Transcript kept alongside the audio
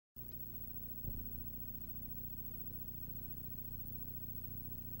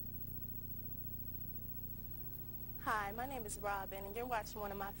Hi, my name is Robin, and you're watching one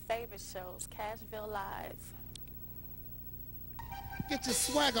of my favorite shows, Cashvill Live. Get your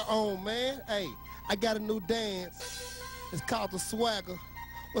swagger on, man. Hey, I got a new dance. It's called the swagger.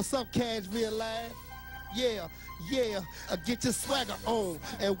 What's up, Cashvill Live? Yeah, yeah. Get your swagger on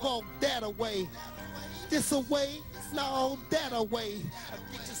and walk that away. This away, no, that away.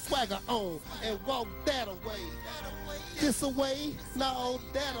 Get your swagger on and walk that away. This away, no,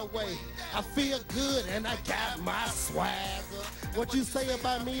 that away. I feel good and I got my swagger. What you say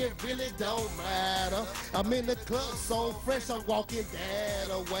about me, it really don't matter. I'm in the club so fresh, I'm walking that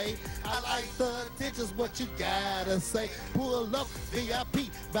away. I like the attention's what you gotta say. Pull up, VIP,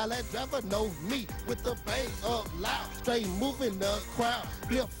 ballet driver know me. With the bank up loud, straight moving the crowd.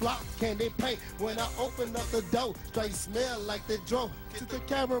 Flip flop, candy paint. When I open up the door, straight smell like the drum. To the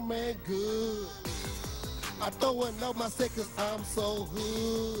cameraman, good. I throwing up my seconds, I'm so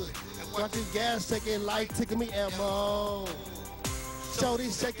hood. Watch the gas shaking like taking me ammo.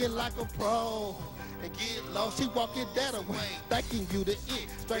 Shorty shaking like a pro. And get low, she walking that away. Thanking you to it,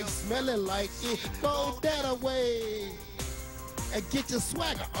 straight smelling like it. Go that away. And get your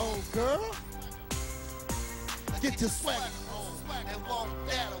swagger on, girl. Get your swagger on and walk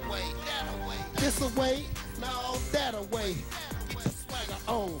that away. This away, no, that away. Get your swagger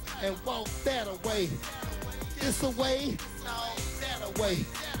on and walk that away. This away, no, that away.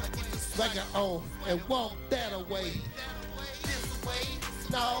 Get your swagger on and walk that away. This away,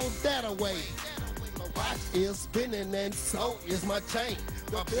 no, that away. My watch is spinning and so is my chain.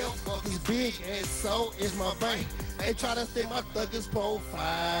 My belt buckle is big and so is my brain. They try to see my thuggish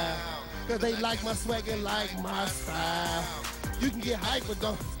profile, cause they like my swagger, like my style. You can get hype but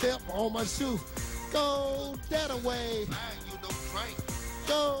don't step on my shoe. Go that away.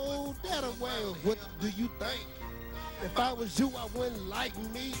 Go that away. What do you think? If I was you, I wouldn't like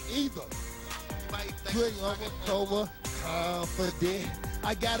me either. Good over, confident.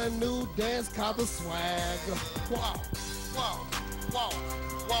 I got a new dance called the swagger. Walk, walk, walk,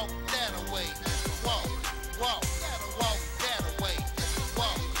 walk that away. Walk, walk, walk that away.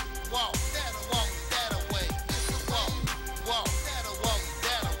 Walk, walk, walk that away. Walk, walk, walk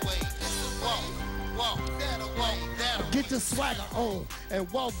that away. Walk, walk, walk that away. Get your swagger on and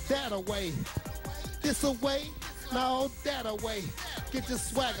walk that away. This away, no, that away. Get your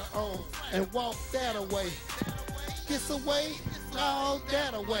swagger on and walk that away. This away, no,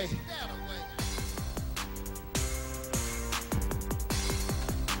 that away.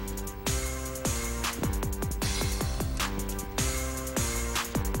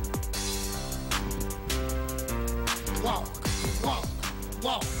 Walk, walk,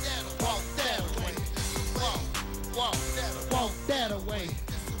 walk, walk that away. Walk, walk, walk that away.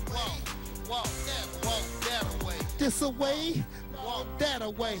 Walk, walk, walk that away. This away, walk that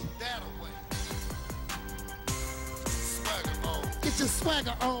away. Get your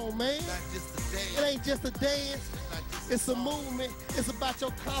swagger on, man. It ain't just a dance. It's a movement. It's about your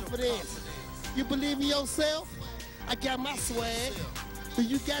confidence. You believe in yourself? I got my swag. Do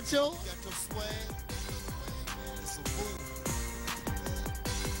you got yours? It's a move.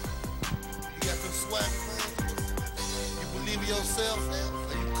 You got your swag, man. You believe in yourself?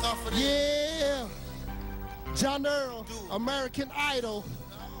 Are you confident? Yeah. John Earl, American Idol.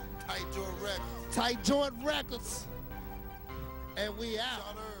 Tight Joint Records. And we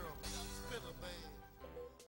out.